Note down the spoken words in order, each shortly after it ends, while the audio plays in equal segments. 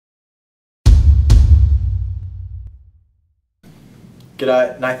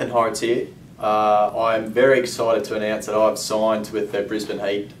G'day, Nathan Hauritz here. I'm very excited to announce that I've signed with the Brisbane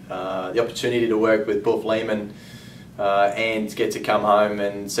Heat. The opportunity to work with Boof Lehmann and get to come home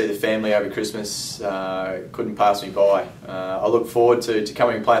and see the family over Christmas couldn't pass me by. I look forward to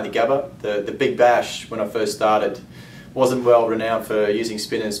coming and playing the Gabba. The Big Bash, when I first started, wasn't well renowned for using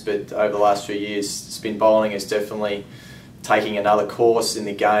spinners, but over the last few years spin bowling is definitely taking another course in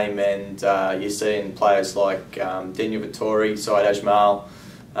the game, and you're seeing players like Daniel Vittori, Syed Ajmal,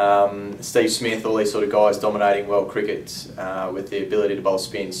 Steve Smith, all these sort of guys dominating world cricket with the ability to bowl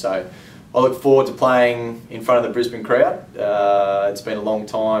spin. So I look forward to playing in front of the Brisbane crowd. It's been a long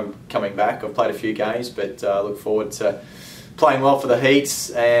time coming back. I've played a few games, but I look forward to playing well for the Heats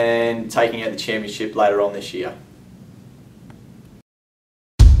and taking out the championship later on this year.